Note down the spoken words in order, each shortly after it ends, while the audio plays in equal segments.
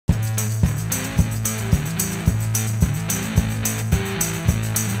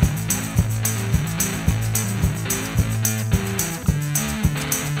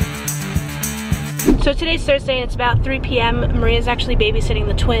So today's Thursday and it's about 3 p.m. Maria's actually babysitting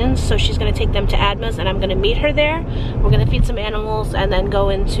the twins, so she's gonna take them to Adma's and I'm gonna meet her there. We're gonna feed some animals and then go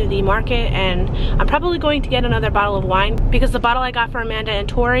into the market, and I'm probably going to get another bottle of wine because the bottle I got for Amanda and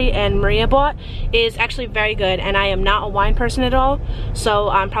Tori and Maria bought is actually very good, and I am not a wine person at all, so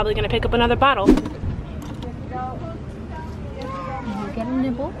I'm probably gonna pick up another bottle. Did you get a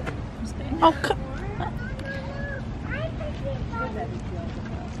nibble? Oh,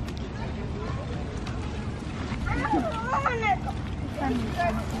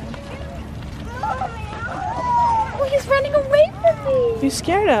 Oh, he's running away from me. you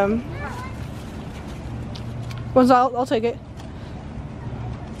scared him. Well, I'll take it.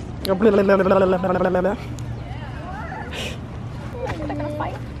 They're gonna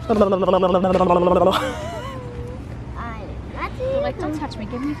fight. Like, don't touch me.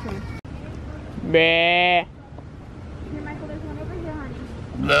 Give me food. Bleh. Here, Michael, there's one over here, honey.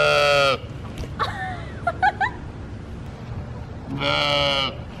 No.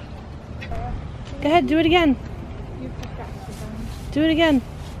 Go ahead, do it again. Do it again.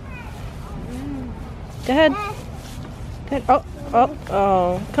 Go ahead. Go ahead. Oh, oh,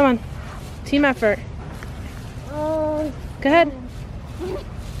 oh. Come on. Team effort. Go ahead.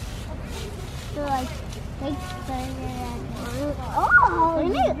 Oh, you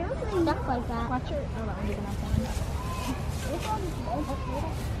need stuff like that. Watch it. Hold on, I'm gonna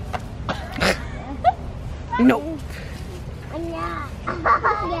have No. Yeah.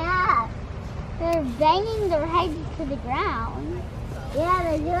 Yeah. They're banging their heads to the ground. Yeah,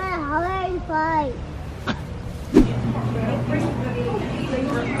 they're doing a hard fight.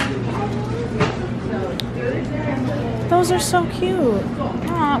 Those are so cute.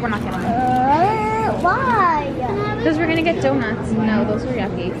 Oh, we're not getting them. Why? Because we're gonna get donuts. No, those are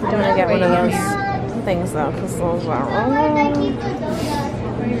yucky. I'm gonna get one of those things though, because those are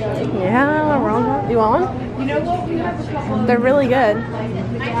yeah, rolled up. You want one? They're really good.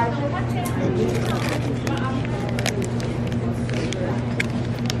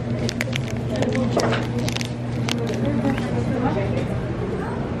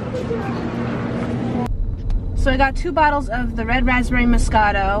 So I got 2 bottles of the red raspberry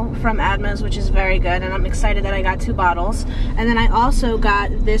Moscato from Adma's, which is very good, and I'm excited that I got 2 bottles. And then I also got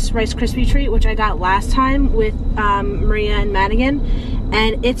this Rice Krispie treat, which I got last time with Maria and Madigan,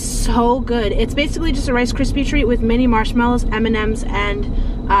 and it's so good. It's basically just a Rice Krispie treat with mini marshmallows, M&Ms, and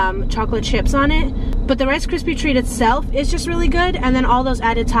chocolate chips on it. But the Rice Krispie treat itself is just really good, and then all those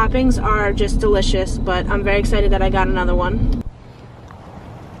added toppings are just delicious. But I'm very excited that I got another one.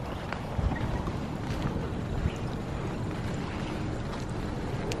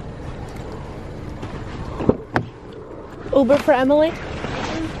 Uber for Emily. You see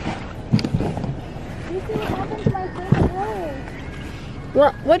what happened to my favorite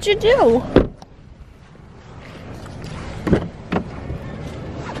rose? What'd you do?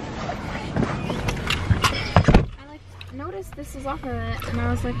 I like noticed this is off of it, and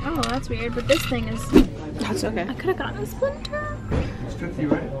I was like, oh, that's weird. But this thing is. That's okay. I could have gotten a splinter. It's 50,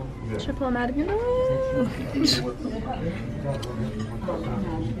 right? Triple Madigan. This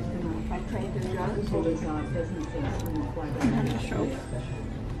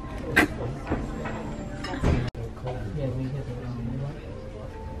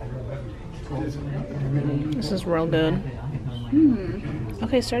is real good.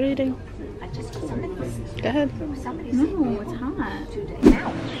 Okay, start eating. Go ahead. No, it's hot.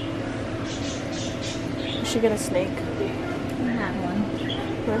 You should get a snake. I have one.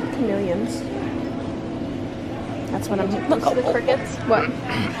 We're chameleons. That's what I'm. Look, See the crickets? What?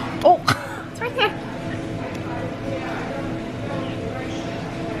 Oh! It's right there.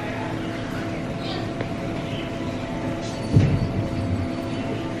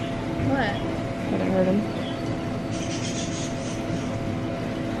 What? But I heard him.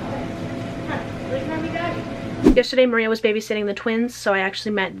 Yesterday Maria was babysitting the twins, so I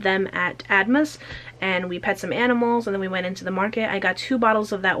actually met them at Adma's and we pet some animals and then we went into the market. I got 2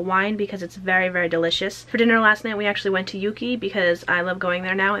 bottles of that wine because it's very, very delicious. For dinner last night we actually went to Yuki because I love going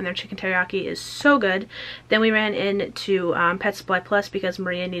there now and their chicken teriyaki is so good. Then we ran into Pet Supply Plus because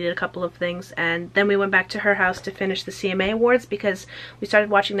Maria needed a couple of things, and then we went back to her house to finish the CMA awards because we started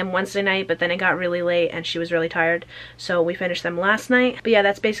watching them Wednesday night, but then it got really late and she was really tired, so we finished them last night. But yeah,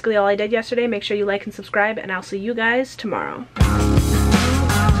 that's basically all I did yesterday. Make sure you like and subscribe, and I'll see you guys tomorrow.